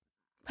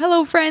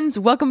Hello, friends.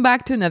 Welcome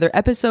back to another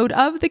episode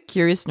of the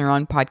Curious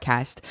Neuron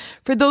podcast.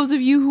 For those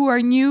of you who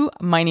are new,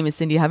 my name is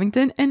Cindy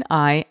Havington and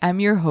I am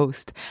your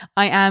host.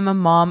 I am a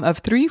mom of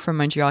 3 from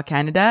Montreal,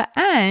 Canada,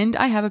 and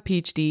I have a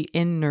PhD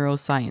in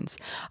neuroscience.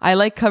 I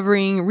like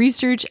covering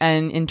research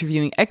and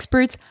interviewing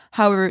experts.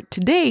 However,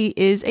 today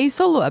is a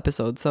solo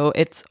episode, so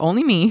it's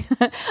only me.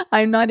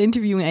 I'm not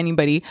interviewing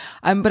anybody,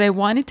 but I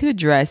wanted to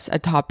address a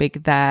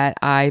topic that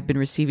I've been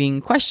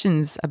receiving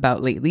questions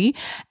about lately.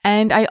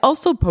 And I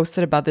also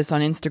posted about this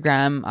on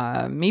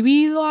Instagram,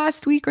 maybe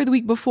last week or the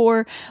week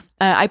before.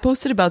 I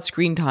posted about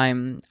screen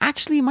time.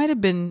 Actually, it might have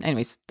been,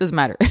 anyways, doesn't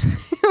matter.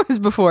 It was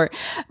before.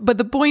 But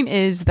the point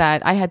is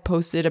that I had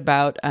posted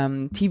about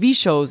TV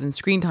shows and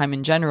screen time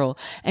in general.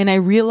 And I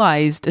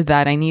realized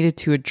that I needed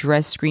to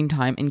address screen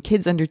time in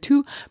kids under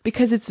 2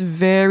 because it's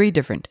very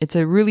different. It's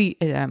a really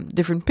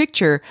different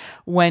picture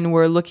when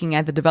we're looking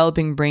at the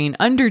developing brain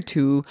under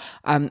 2,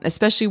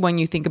 especially when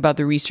you think about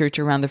the research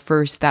around the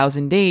first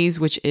 1,000 days,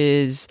 which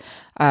is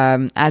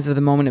as of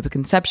the moment of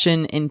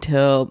conception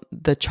until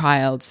the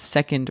child's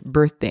second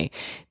birthday.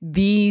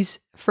 These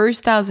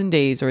first 1,000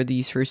 days or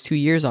these first 2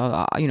 years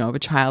of a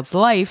child's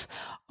life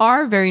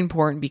are very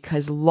important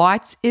because a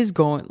lot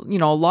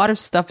of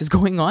stuff is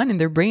going on in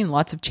their brain,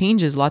 lots of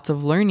changes, lots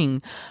of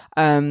learning.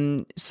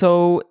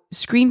 So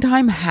screen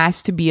time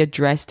has to be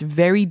addressed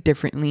very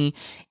differently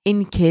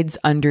in kids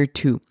under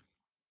 2.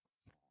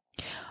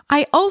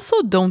 I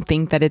also don't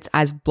think that it's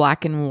as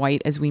black and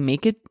white as we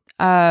make it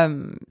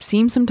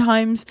seem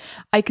sometimes.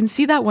 I can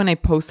see that when I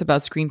post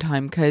about screen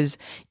time because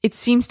it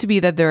seems to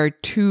be that there are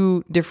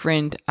 2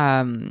 different,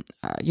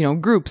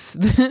 groups,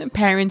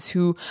 parents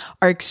who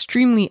are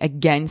extremely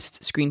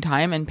against screen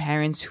time and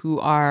parents who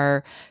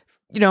are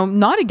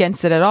not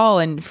against it at all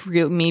and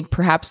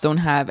perhaps don't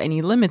have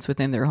any limits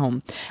within their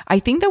home. I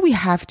think that we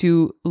have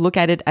to look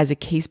at it as a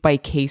case by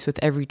case with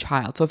every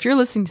child. So if you're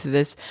listening to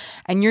this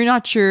and you're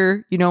not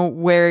sure,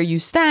 where you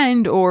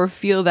stand or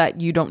feel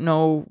that you don't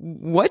know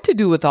what to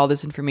do with all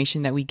this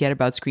information that we get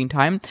about screen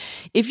time,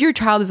 if your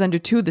child is under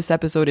 2, this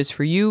episode is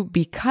for you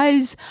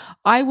because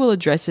I will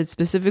address it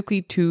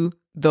specifically to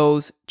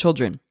those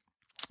children.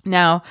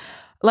 Now,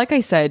 like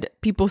I said,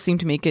 people seem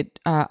to make it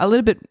a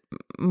little bit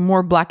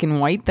more black and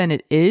white than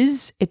it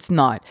is. It's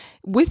not.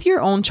 With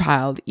your own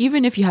child,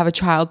 even if you have a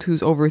child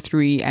who's over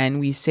 3 and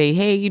we say,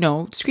 hey,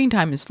 screen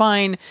time is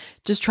fine,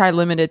 just try to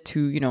limit it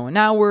to, an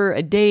hour,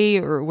 a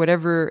day, or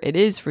whatever it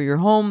is for your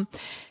home.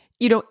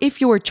 If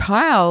your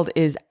child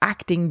is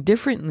acting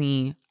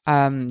differently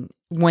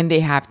when they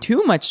have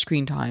too much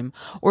screen time,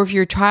 or if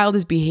your child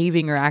is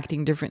behaving or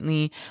acting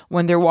differently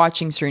when they're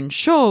watching certain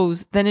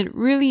shows, then it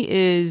really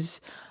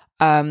is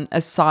a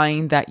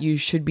sign that you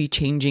should be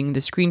changing the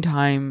screen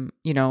time,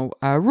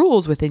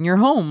 rules within your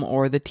home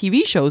or the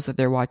TV shows that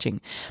they're watching.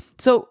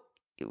 So,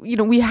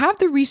 we have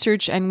the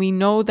research and we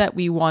know that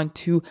we want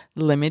to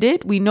limit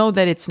it. We know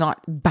that it's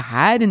not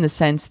bad in the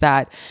sense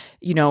that,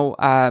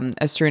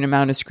 a certain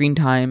amount of screen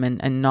time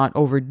and not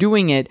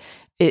overdoing it,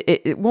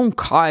 it won't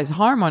cause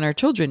harm on our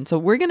children. So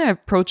we're going to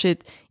approach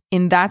it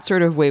in that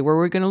sort of way where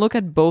we're going to look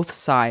at both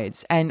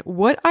sides. And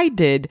what I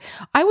did,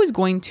 I was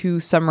going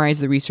to summarize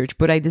the research,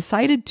 but I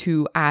decided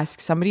to ask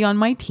somebody on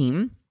my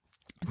team,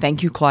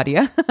 thank you,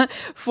 Claudia,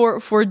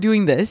 for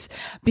doing this,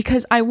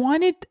 because I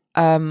wanted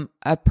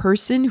a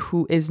person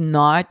who is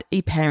not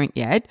a parent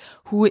yet,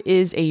 who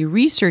is a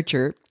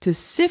researcher, to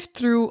sift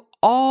through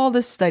all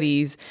the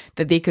studies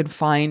that they could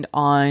find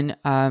on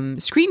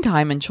screen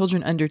time and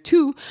children under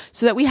 2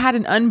 so that we had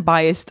an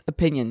unbiased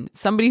opinion.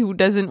 Somebody who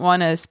doesn't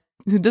want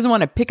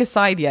to pick a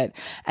side yet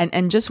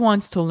and just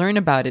wants to learn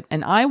about it.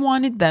 And I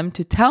wanted them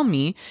to tell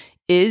me,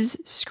 is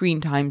screen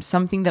time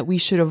something that we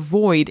should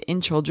avoid in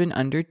children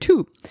under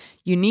 2?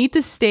 You need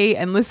to stay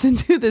and listen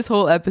to this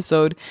whole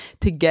episode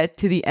to get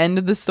to the end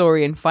of the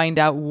story and find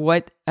out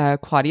what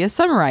Claudia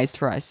summarized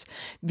for us.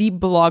 The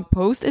blog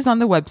post is on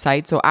the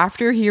website. So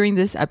after hearing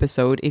this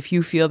episode, if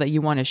you feel that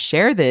you want to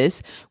share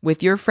this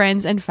with your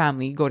friends and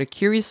family, go to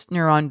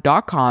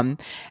curiousneuron.com.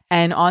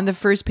 And on the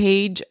first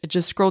page,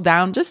 just scroll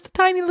down just a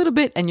tiny little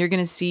bit and you're going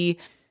to see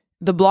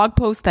the blog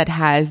post that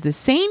has the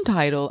same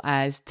title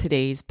as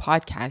today's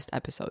podcast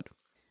episode.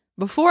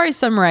 Before I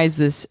summarize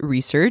this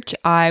research,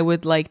 I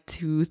would like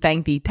to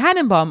thank the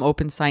Tannenbaum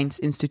Open Science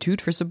Institute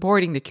for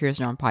supporting the Curious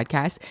Neuron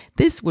podcast.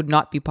 This would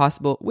not be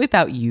possible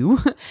without you.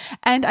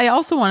 And I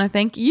also want to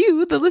thank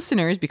you, the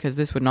listeners, because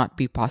this would not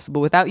be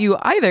possible without you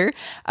either.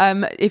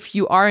 If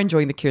you are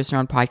enjoying the Curious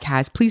Neuron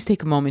podcast, please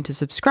take a moment to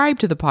subscribe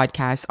to the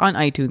podcast on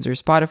iTunes or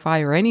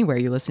Spotify or anywhere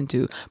you listen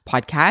to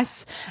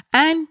podcasts,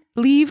 and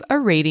leave a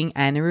rating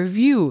and a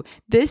review.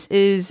 This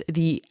is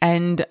the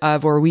end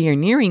of, or we are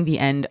nearing the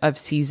end of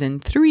season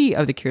 3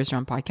 of the Curious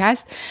Neuron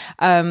podcast.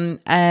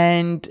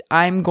 And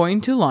I'm going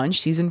to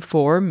launch season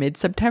 4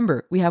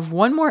 mid-September. We have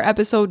one more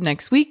episode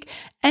next week,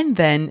 and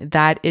then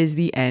that is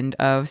the end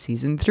of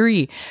season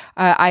 3.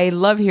 I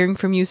love hearing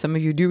from you. Some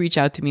of you do reach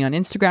out to me on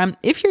Instagram.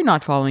 If you're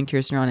not following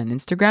Curious Neuron on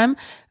Instagram,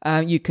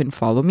 you can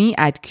follow me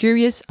at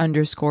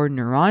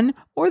curious_neuron,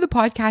 or the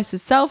podcast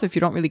itself if you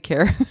don't really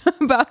care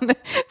about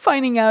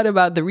finding out out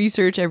about the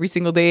research every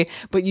single day,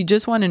 but you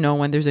just want to know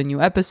when there's a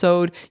new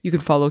episode, you can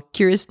follow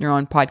Curious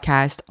Neuron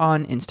Podcast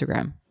on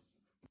Instagram.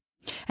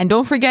 And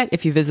don't forget,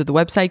 if you visit the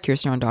website,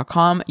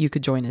 curiousneuron.com, you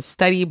could join a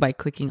study by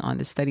clicking on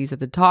the studies at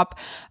the top,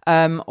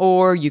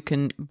 or you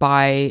can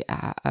buy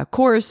a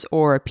course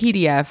or a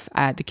PDF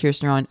at the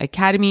Curious Neuron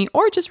Academy,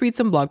 or just read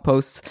some blog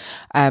posts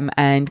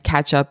and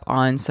catch up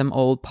on some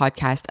old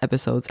podcast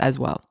episodes as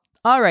well.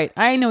 All right,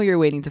 I know you're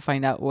waiting to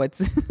find out what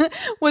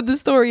the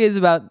story is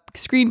about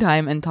screen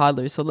time and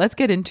toddlers. So let's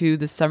get into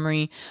the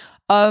summary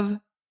of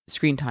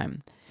screen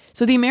time.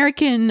 So the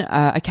American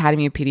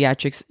Academy of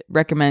Pediatrics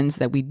recommends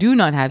that we do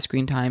not have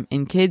screen time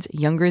in kids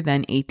younger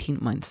than 18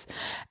 months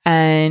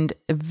and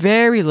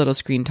very little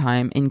screen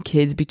time in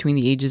kids between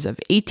the ages of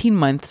 18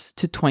 months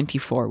to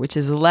 24, which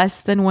is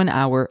less than 1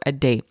 hour a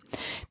day.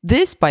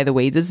 This, by the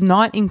way, does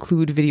not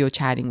include video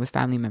chatting with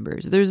family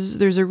members.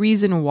 There's a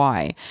reason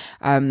why.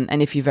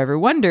 And if you've ever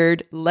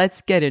wondered,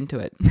 let's get into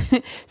it.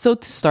 So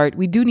to start,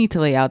 we do need to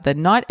lay out that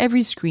not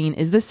every screen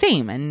is the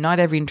same and not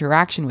every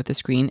interaction with the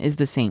screen is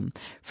the same.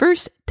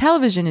 First,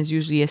 television is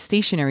usually a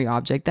stationary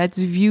object that's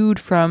viewed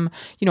from,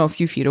 a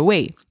few feet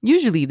away.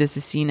 Usually this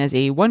is seen as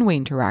a one-way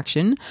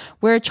interaction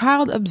where a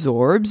child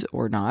absorbs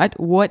or not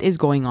what is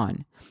going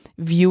on.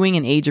 Viewing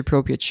an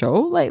age-appropriate show,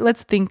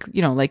 let's think,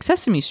 like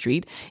Sesame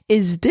Street,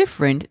 is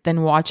different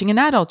than watching an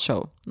adult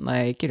show,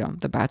 like,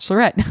 The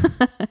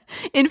Bachelorette.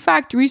 In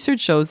fact,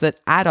 research shows that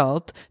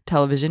adult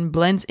television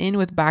blends in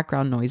with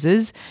background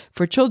noises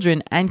for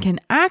children and can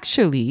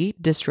actually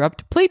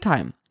disrupt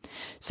playtime.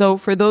 So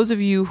for those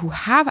of you who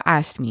have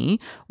asked me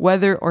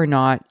whether or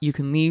not you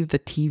can leave the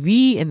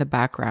TV in the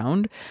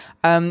background,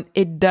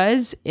 it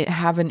does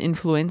have an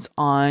influence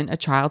on a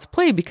child's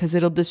play because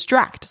it'll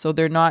distract. So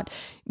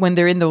when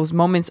they're in those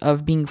moments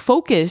of being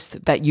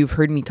focused that you've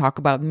heard me talk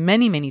about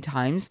many, many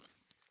times,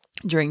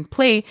 during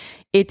play,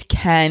 it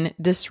can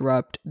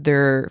disrupt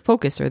their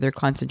focus or their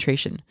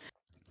concentration.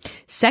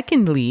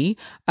 Secondly,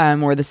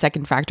 or the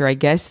second factor, I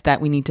guess,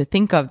 that we need to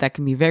think of that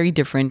can be very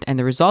different and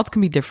the results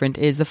can be different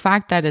is the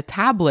fact that a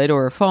tablet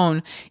or a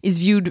phone is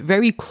viewed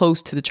very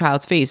close to the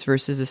child's face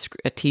versus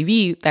a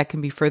TV that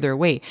can be further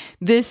away.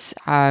 This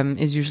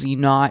is usually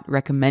not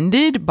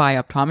recommended by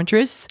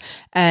optometrists,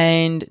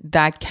 and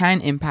that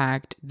can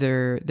impact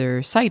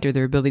their sight or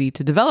their ability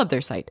to develop their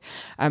sight.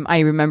 I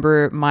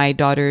remember my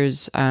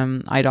daughter's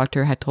eye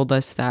doctor had told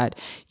us that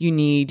you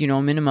need,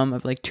 a minimum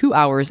of like 2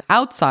 hours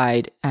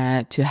outside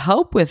to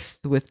help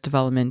with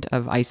development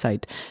of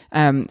eyesight.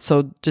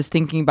 So just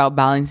thinking about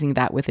balancing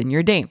that within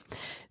your day.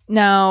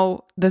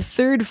 Now, the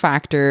third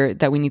factor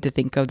that we need to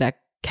think of that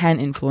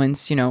can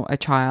influence, a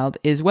child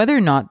is whether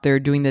or not they're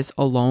doing this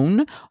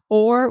alone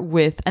or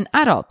with an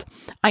adult.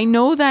 I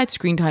know that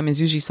screen time is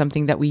usually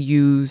something that we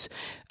use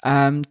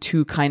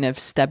to kind of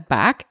step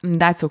back, and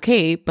that's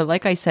okay. But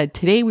like I said,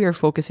 today we are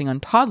focusing on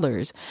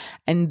toddlers,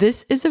 and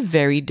this is a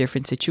very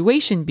different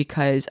situation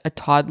because a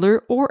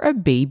toddler or a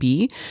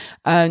baby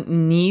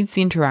needs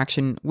the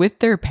interaction with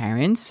their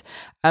parents.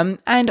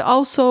 And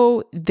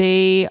also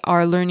they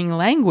are learning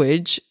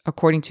language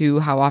according to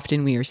how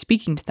often we are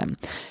speaking to them.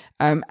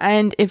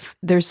 And if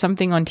there's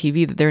something on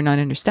TV that they're not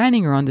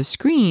understanding or on the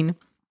screen,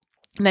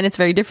 then it's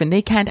very different.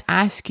 They can't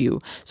ask you.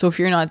 So if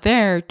you're not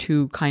there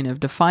to kind of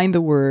define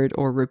the word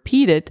or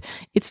repeat it,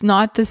 it's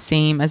not the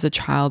same as a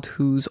child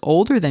who's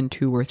older than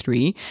 2 or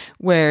 3,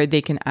 where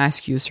they can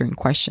ask you a certain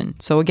question.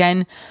 So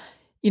again,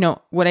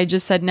 what I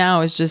just said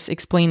now is just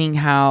explaining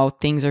how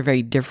things are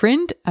very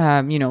different.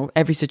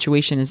 Every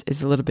situation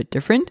is a little bit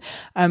different,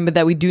 but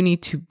that we do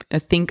need to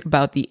think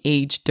about the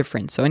age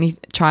difference. So any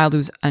child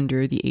who's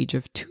under the age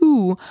of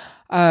 2,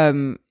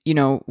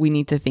 we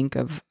need to think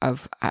of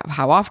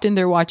how often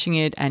they're watching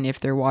it and if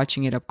they're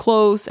watching it up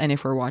close and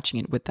if we're watching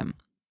it with them.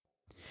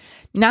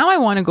 Now I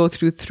want to go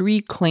through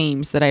 3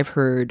 claims that I've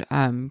heard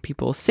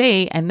people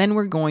say, and then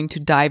we're going to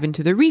dive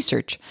into the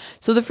research.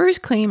 So the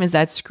first claim is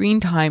that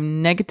screen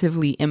time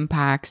negatively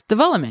impacts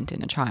development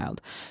in a child.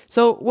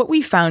 So what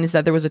we found is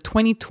that there was a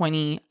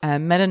 2020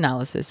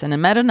 meta-analysis, and a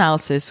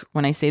meta-analysis,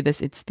 when I say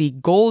this, it's the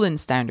golden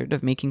standard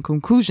of making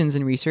conclusions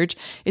in research.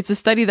 It's a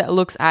study that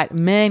looks at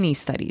many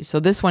studies.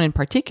 So this one in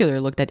particular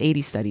looked at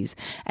 80 studies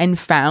and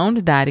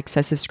found that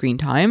excessive screen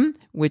time,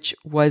 which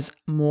was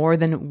more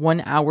than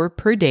 1 hour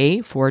per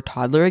day for a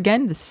toddler,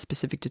 again, this is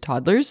specific to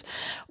toddlers,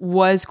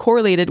 was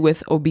correlated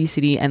with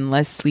obesity and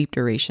less sleep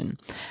duration.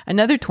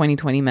 Another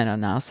 2020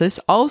 meta-analysis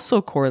also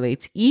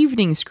correlates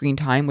evening screen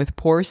time with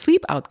poor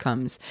sleep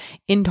outcomes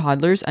in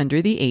toddlers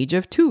under the age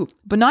of 2,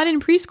 but not in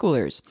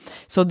preschoolers.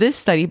 So this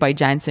study by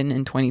Jansen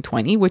in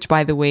 2020, which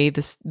by the way,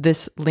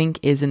 this link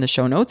is in the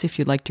show notes if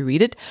you'd like to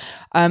read it,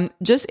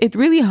 it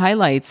really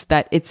highlights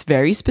that it's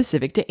very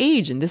specific to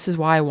age. And this is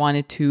why I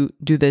wanted to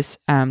do this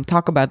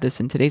talk about this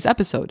in today's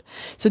episode.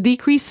 So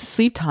decreased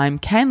sleep time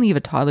can leave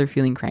a toddler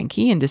feeling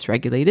cranky and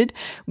dysregulated,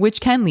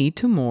 which can lead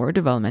to more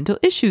developmental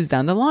issues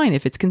down the line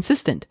if it's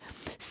consistent.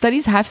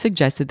 Studies have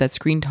suggested that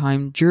screen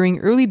time during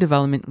early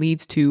development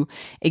leads to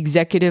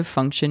executive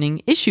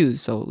functioning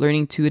issues, so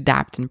learning to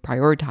adapt and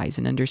prioritize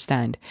and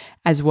understand,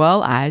 as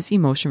well as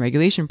emotion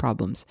regulation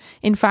problems.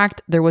 In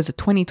fact, there was a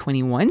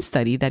 2021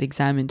 study that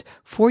examined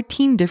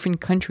 14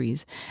 different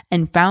countries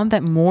and found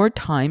that more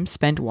time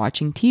spent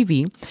watching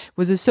TV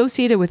was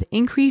associated with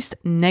increased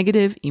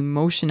negative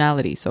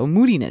emotionality, so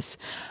moodiness,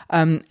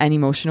 and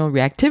emotional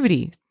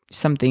reactivity,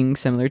 something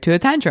similar to a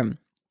tantrum,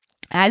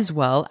 as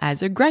well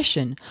as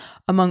aggression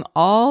among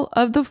all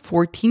of the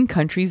 14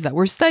 countries that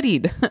were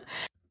studied.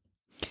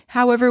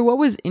 However, what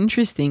was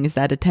interesting is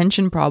that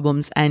attention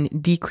problems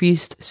and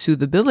decreased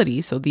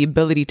soothability, so the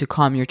ability to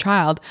calm your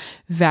child,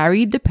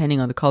 varied depending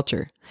on the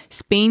culture.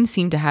 Spain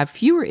seemed to have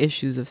fewer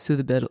issues of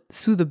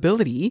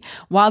soothability,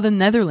 while the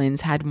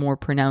Netherlands had more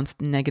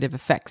pronounced negative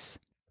effects.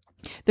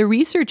 The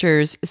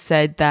researchers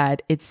said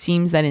that it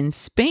seems that in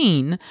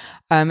Spain,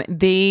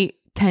 they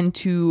tend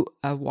to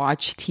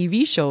watch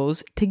TV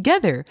shows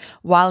together,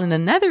 while in the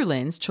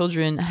Netherlands,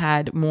 children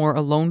had more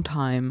alone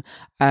time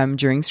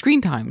during screen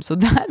time. So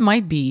that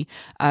might be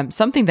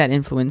something that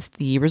influenced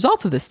the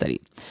results of this study.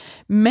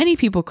 Many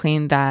people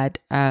claim that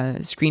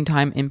screen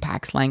time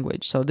impacts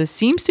language. So this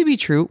seems to be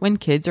true when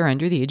kids are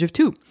under the age of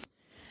 2.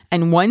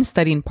 And one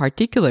study in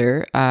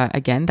particular,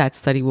 again, that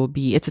study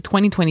it's a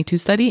 2022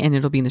 study and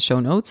it'll be in the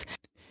show notes.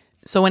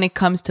 So when it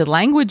comes to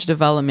language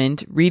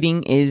development,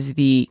 reading is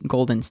the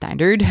golden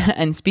standard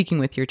and speaking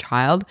with your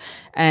child.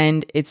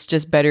 And it's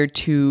just better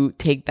to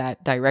take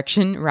that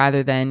direction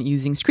rather than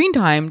using screen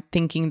time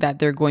thinking that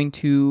they're going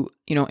to,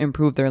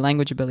 improve their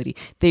language ability.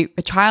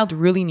 A child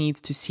really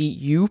needs to see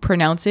you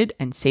pronounce it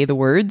and say the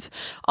words,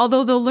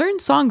 although they'll learn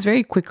songs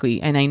very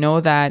quickly. And I know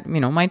that,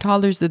 my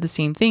toddlers did the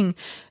same thing.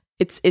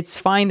 It's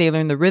fine. They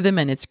learn the rhythm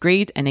and it's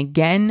great. And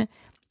again,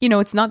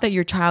 it's not that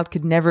your child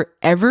could never,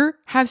 ever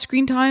have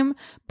screen time,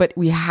 but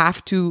we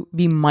have to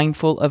be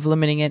mindful of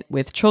limiting it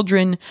with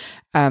children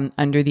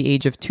under the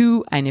age of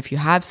 2. And if you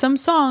have some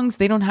songs,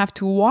 they don't have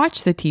to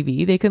watch the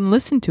TV. They can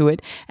listen to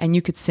it and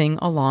you could sing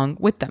along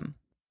with them.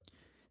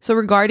 So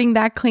regarding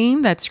that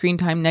claim that screen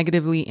time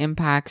negatively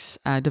impacts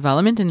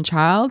development in a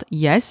child,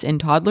 yes, in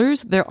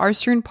toddlers, there are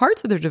certain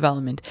parts of their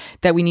development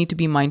that we need to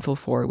be mindful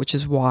for, which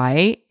is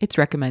why it's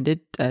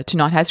recommended to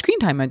not have screen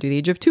time under the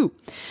age of 2.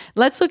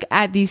 Let's look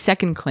at the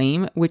second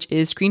claim, which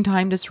is screen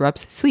time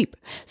disrupts sleep.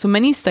 So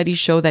many studies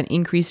show that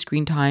increased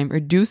screen time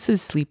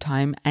reduces sleep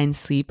time and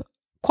sleep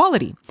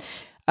quality.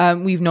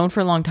 We've known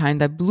for a long time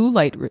that blue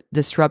light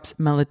disrupts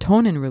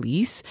melatonin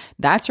release.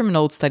 That's from an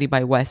old study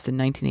by West in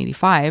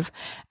 1985.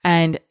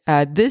 And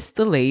this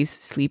delays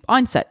sleep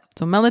onset.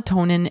 So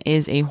melatonin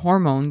is a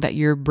hormone that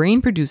your brain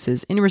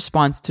produces in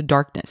response to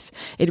darkness.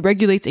 It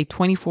regulates a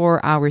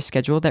 24-hour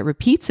schedule that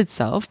repeats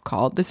itself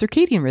called the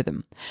circadian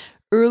rhythm.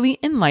 Early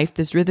in life,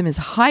 this rhythm is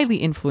highly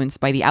influenced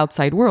by the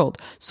outside world,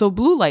 so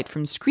blue light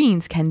from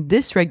screens can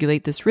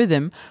dysregulate this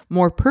rhythm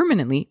more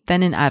permanently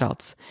than in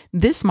adults.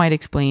 This might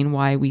explain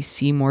why we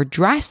see more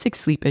drastic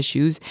sleep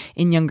issues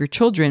in younger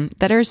children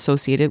that are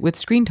associated with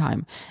screen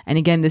time. And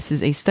again, this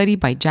is a study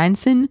by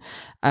Jansen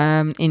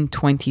in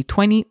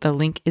 2020. The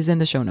link is in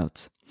the show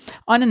notes.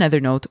 On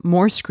another note,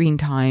 more screen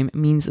time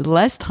means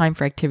less time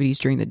for activities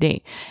during the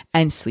day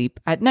and sleep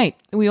at night.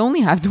 We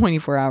only have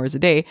 24 hours a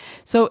day.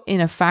 So in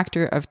a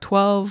factor of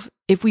 12,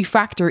 if we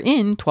factor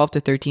in 12 to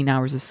 13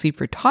 hours of sleep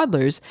for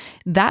toddlers,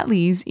 that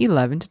leaves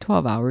 11 to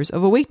 12 hours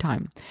of awake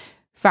time.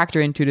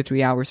 Factor in 2 to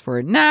 3 hours for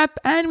a nap,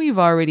 and we're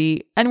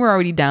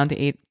already down to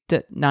 8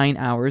 to 9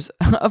 hours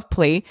of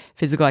play,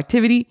 physical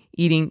activity,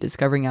 eating,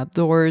 discovering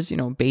outdoors,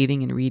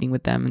 bathing and reading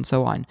with them and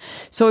so on.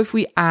 So if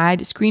we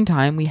add screen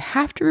time, we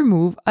have to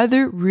remove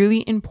other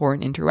really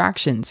important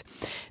interactions.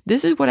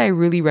 This is what I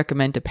really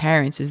recommend to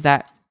parents is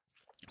that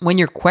when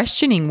you're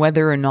questioning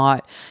whether or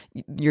not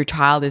your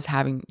child is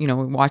having,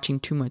 watching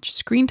too much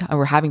screen time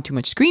or having too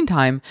much screen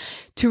time,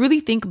 to really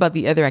think about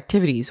the other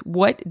activities.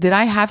 What did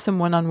I have some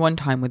one-on-one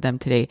time with them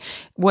today?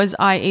 Was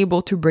I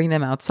able to bring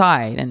them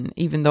outside? And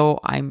even though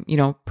I'm,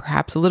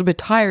 perhaps a little bit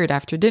tired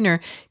after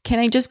dinner, can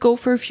I just go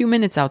for a few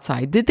minutes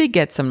outside? Did they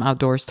get some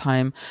outdoors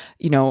time,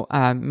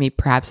 maybe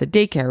perhaps at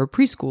daycare or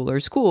preschool or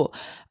school?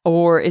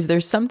 Or is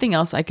there something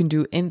else I can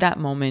do in that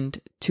moment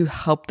to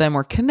help them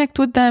or connect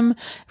with them?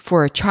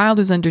 For a child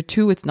who's under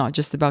 2, it's not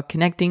just about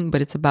connecting,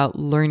 but it's about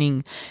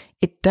learning.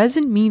 It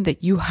doesn't mean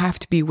that you have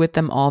to be with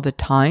them all the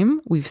time.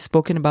 We've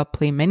spoken about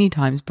play many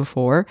times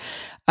before,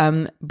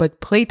 but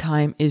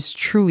playtime is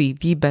truly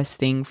the best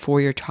thing for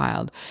your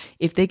child.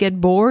 If they get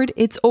bored,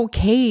 it's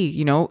okay.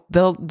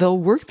 They'll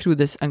work through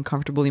this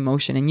uncomfortable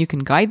emotion and you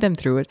can guide them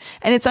through it.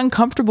 And it's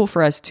uncomfortable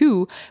for us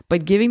too,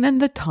 but giving them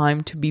the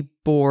time to be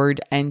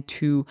bored and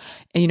to,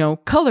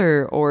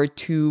 color or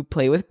to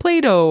play with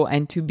Play-Doh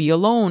and to be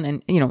alone.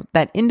 And,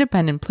 that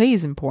independent play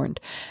is important,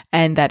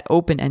 and that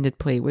open-ended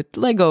play with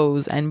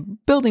Legos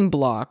and building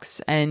blocks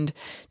and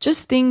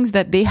just things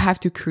that they have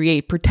to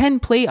create,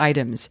 pretend play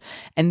items.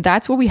 And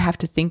that's what we have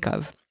to think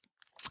of.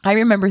 I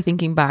remember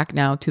thinking back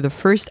now to the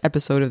first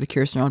episode of the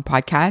Curious Neuron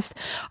podcast.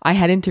 I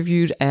had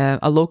interviewed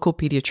a local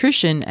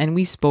pediatrician, and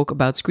we spoke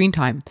about screen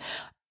time.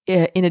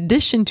 In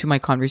addition to my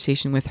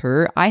conversation with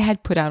her, I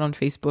had put out on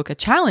Facebook a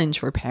challenge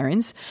for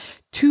parents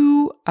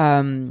to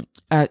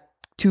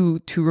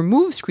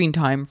remove screen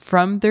time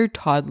from their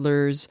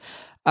toddlers'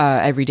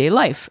 everyday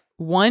life.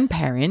 One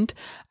parent,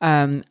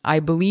 I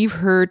believe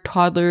her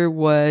toddler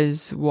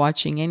was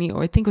watching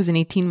I think it was an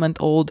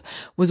 18-month-old,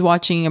 was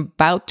watching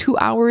about 2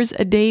 hours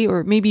a day,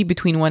 or maybe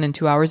between 1 and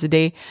 2 hours a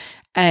day.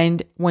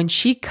 And when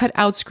she cut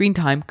out screen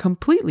time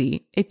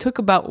completely, it took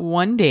about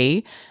 1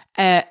 day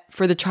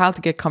for the child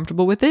to get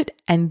comfortable with it.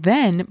 And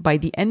then by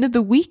the end of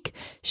the week,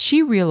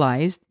 she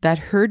realized that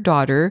her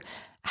daughter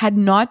had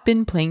not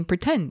been playing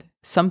pretend,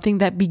 something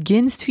that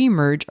begins to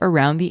emerge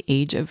around the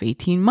age of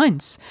 18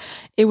 months.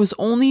 It was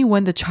only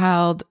when the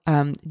child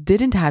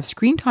didn't have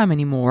screen time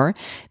anymore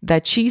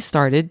that she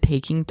started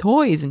taking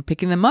toys and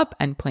picking them up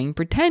and playing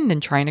pretend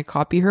and trying to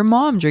copy her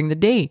mom during the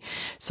day.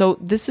 So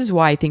this is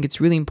why I think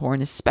it's really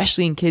important,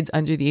 especially in kids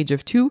under the age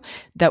of 2,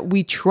 that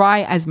we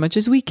try as much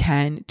as we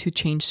can to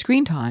change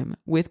screen time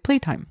with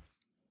playtime.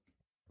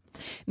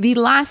 The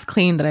last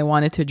claim that I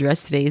wanted to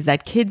address today is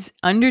that kids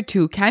under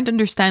 2 can't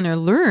understand or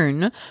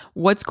learn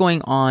what's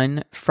going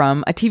on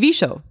from a TV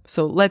show.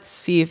 So let's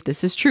see if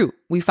this is true.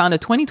 We found a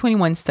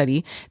 2021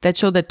 study that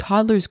showed that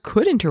toddlers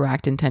could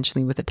interact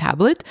intentionally with a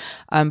tablet,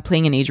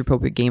 playing an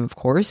age-appropriate game, of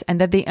course, and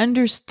that they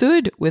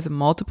understood with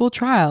multiple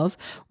trials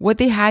that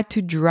they had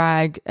to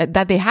drag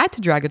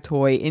a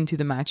toy into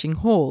the matching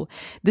hole.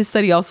 This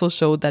study also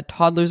showed that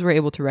toddlers were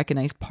able to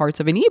recognize parts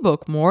of an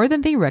ebook more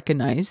than they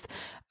recognized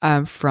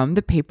from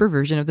the paper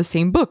version of the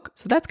same book.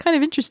 So that's kind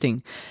of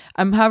interesting.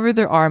 However,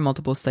 there are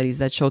multiple studies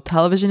that show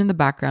television in the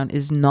background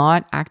is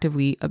not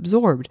actively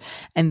absorbed,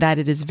 and that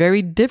it is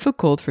very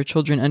difficult for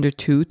children under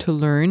 2 to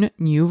learn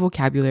new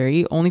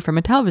vocabulary only from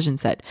a television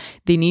set.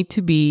 There needs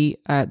to be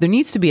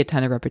a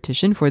ton of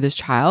repetition for this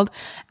child,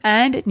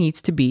 and it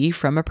needs to be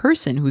from a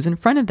person who's in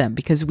front of them,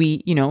 because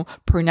we,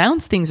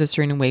 pronounce things a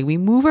certain way. We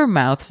move our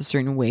mouths a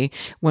certain way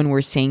when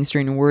we're saying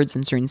certain words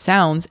and certain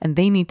sounds, and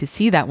they need to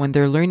see that when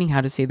they're learning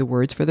how to say the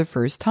words for the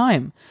first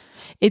time.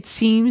 It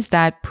seems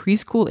that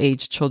preschool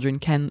age children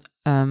can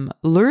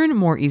learn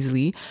more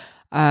easily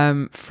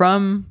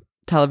from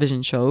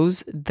television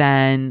shows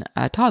than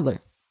a toddler.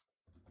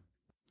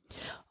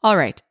 All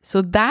right,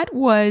 so that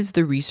was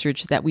the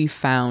research that we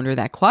found, or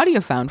that Claudia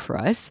found for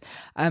us.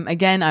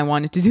 Again, I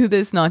wanted to do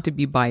this not to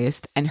be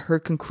biased, and her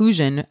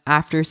conclusion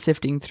after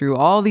sifting through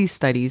all these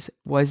studies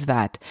was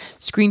that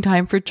screen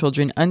time for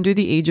children under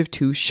the age of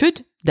 2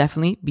 should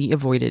definitely be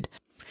avoided.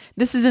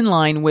 This is in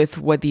line with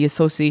what the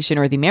association,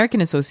 or the American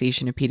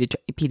Association of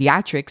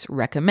Pediatrics,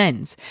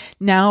 recommends.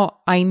 Now,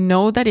 I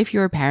know that if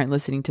you're a parent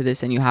listening to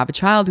this and you have a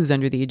child who's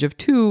under the age of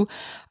 2,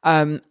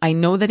 I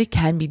know that it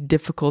can be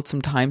difficult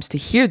sometimes to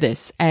hear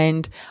this.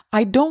 And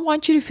I don't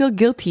want you to feel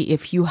guilty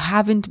if you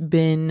haven't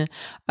been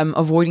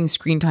avoiding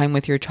screen time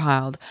with your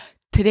child.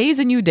 Today is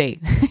a new day.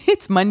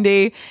 It's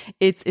Monday.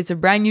 It's a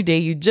brand new day.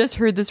 You just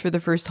heard this for the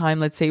first time,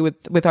 let's say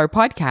with our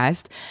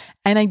podcast.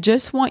 And I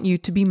just want you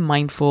to be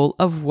mindful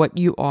of what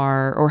you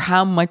are, or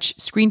how much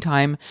screen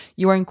time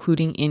you are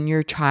including in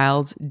your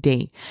child's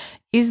day.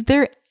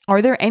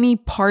 Are there any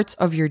parts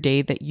of your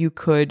day that you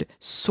could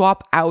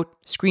swap out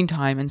screen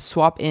time and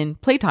swap in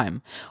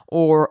playtime,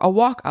 or a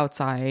walk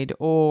outside,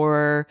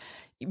 or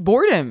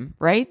boredom,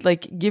 right?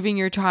 Like giving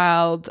your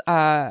child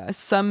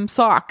some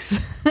socks.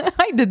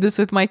 I did this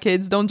with my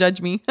kids. Don't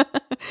judge me.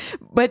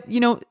 But,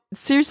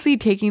 seriously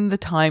taking the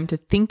time to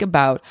think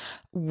about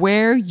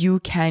where you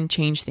can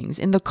change things.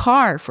 In the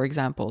car, for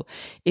example,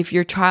 if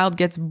your child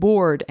gets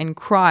bored and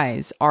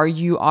cries, are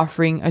you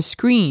offering a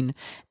screen?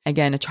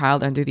 Again, a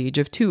child under the age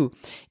of 2.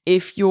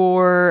 If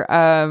you're,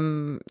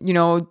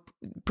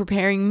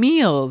 preparing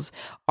meals,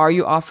 are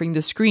you offering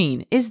the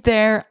screen? Is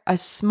there a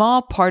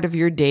small part of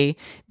your day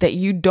that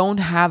you don't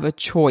have a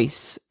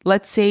choice?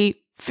 Let's say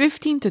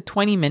 15 to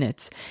 20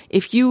 minutes.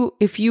 If you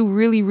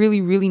really,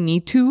 really, really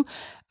need to,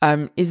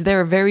 is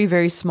there a very,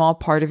 very small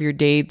part of your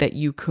day that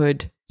you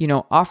could,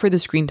 offer the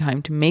screen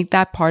time to make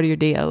that part of your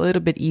day a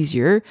little bit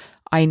easier?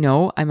 I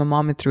know I'm a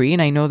mom of 3,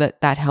 and I know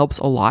that helps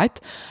a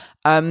lot.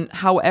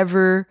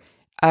 However,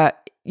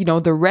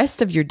 the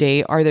rest of your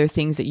day, are there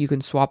things that you can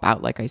swap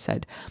out, like I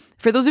said?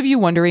 For those of you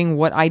wondering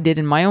what I did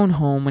in my own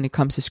home when it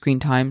comes to screen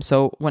time,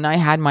 so when I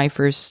had my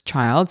first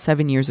child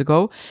 7 years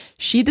ago,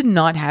 she did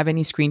not have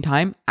any screen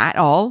time at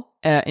all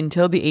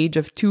until the age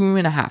of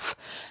 2.5.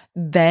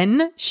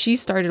 Then she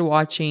started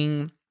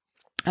watching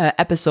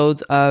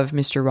episodes of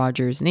Mr.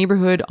 Rogers'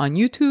 Neighborhood on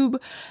YouTube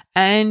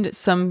and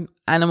some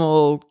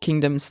Animal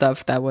Kingdom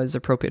stuff that was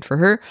appropriate for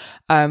her.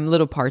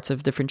 Little parts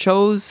of different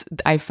shows.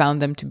 I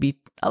found them to be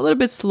a little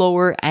bit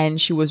slower, and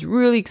she was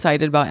really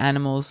excited about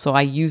animals. So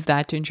I used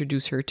that to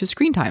introduce her to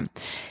screen time.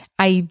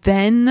 I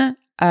then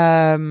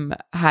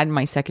had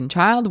my second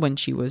child when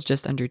she was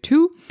just under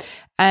 2.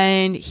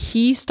 And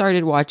he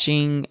started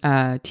watching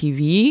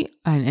TV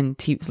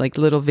and like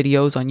little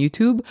videos on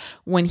YouTube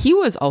when he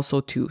was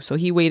also 2. So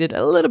he waited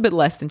a little bit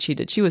less than she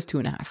did. She was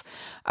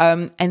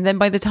 2.5. And then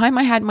by the time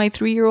I had my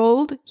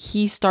 3-year-old,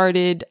 he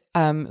started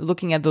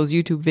looking at those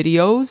YouTube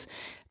videos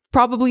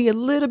probably a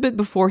little bit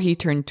before he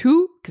turned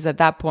 2, because at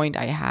that point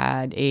I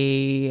had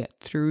a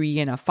 3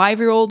 and a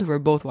 5-year-old who were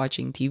both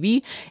watching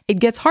TV. It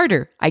gets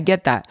harder. I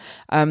get that.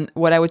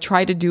 What I would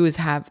try to do is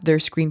have their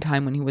screen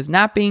time when he was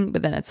napping,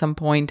 but then at some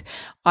point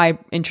I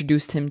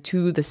introduced him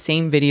to the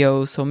same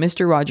videos. So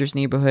Mr. Rogers'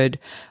 Neighborhood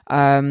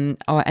and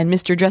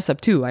Mr. Dress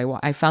Up too.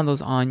 I found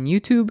those on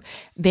YouTube.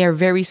 They are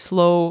very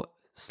slow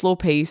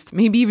paced,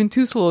 maybe even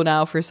too slow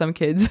now for some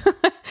kids.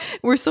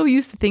 We're so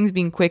used to things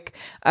being quick.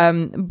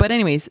 But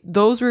anyways,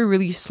 those were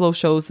really slow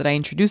shows that I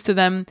introduced to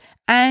them,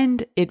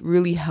 and it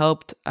really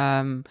helped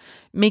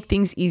make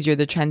things easier,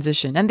 the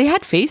transition. And they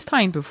had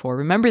FaceTime before.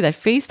 Remember that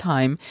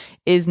FaceTime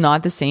is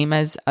not the same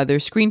as other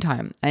screen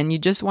time. And you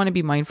just want to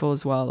be mindful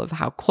as well of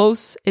how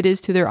close it is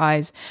to their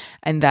eyes,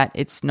 and that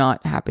it's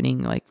not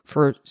happening like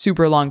for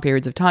super long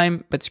periods of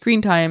time. But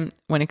screen time,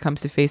 when it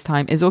comes to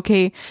FaceTime, is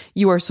okay.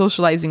 You are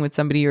socializing with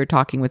somebody or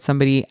talking with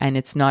somebody, and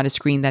it's not a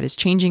screen that is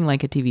changing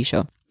like a TV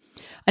show.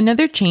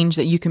 Another change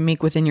that you can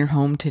make within your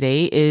home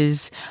today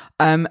is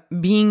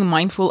being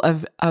mindful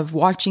of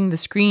watching the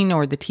screen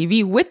or the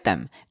TV with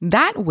them.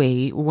 That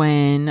way,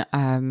 when,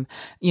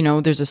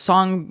 there's a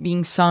song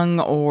being sung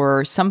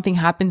or something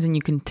happens and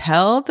you can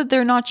tell that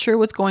they're not sure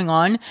what's going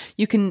on,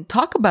 you can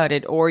talk about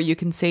it, or you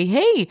can say,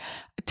 hey,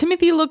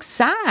 Timothy looks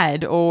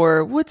sad,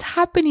 or what's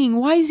happening?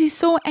 Why is he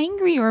so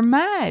angry or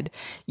mad?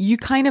 You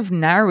kind of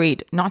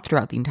narrate, not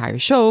throughout the entire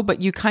show,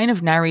 but you kind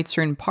of narrate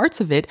certain parts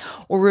of it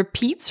or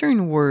repeat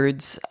certain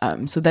words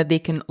so that they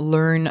can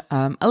learn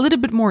a little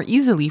bit more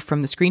easily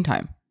from the screen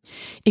time.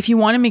 If you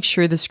want to make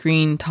sure the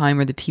screen time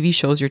or the TV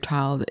shows your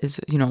child is,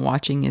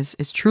 watching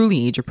is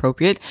truly age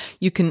appropriate,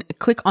 you can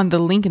click on the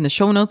link in the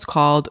show notes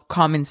called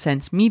Common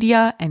Sense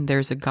Media, and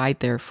there's a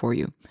guide there for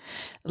you.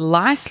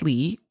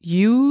 Lastly,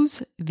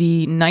 use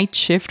the night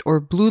shift or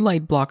blue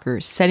light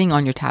blocker setting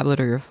on your tablet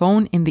or your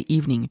phone in the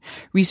evening.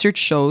 Research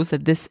shows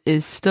that this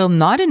is still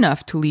not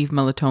enough to leave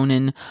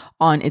melatonin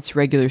on its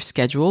regular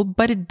schedule,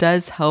 but it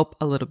does help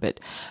a little bit.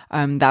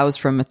 That was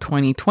from a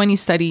 2020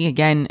 study.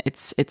 Again,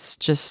 it's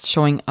just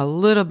showing a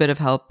little bit of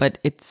help, but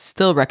it's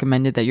still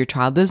recommended that your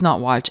child does not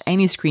watch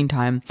any screen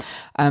time.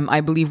 I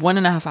believe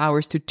 1.5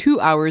 hours to 2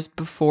 hours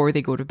before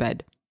they go to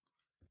bed.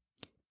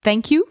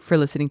 Thank you for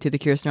listening to the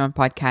Curious Neuron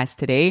podcast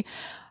today.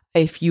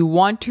 If you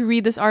want to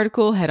read this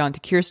article, head on to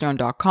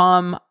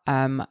curiousneuron.com.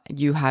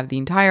 You have the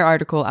entire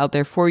article out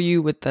there for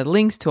you with the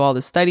links to all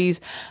the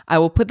studies. I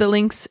will put the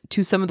links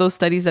to some of those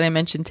studies that I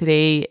mentioned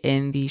today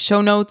in the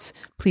show notes.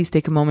 Please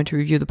take a moment to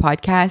review the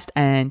podcast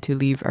and to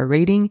leave a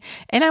rating,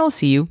 and I will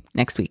see you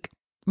next week.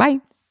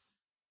 Bye.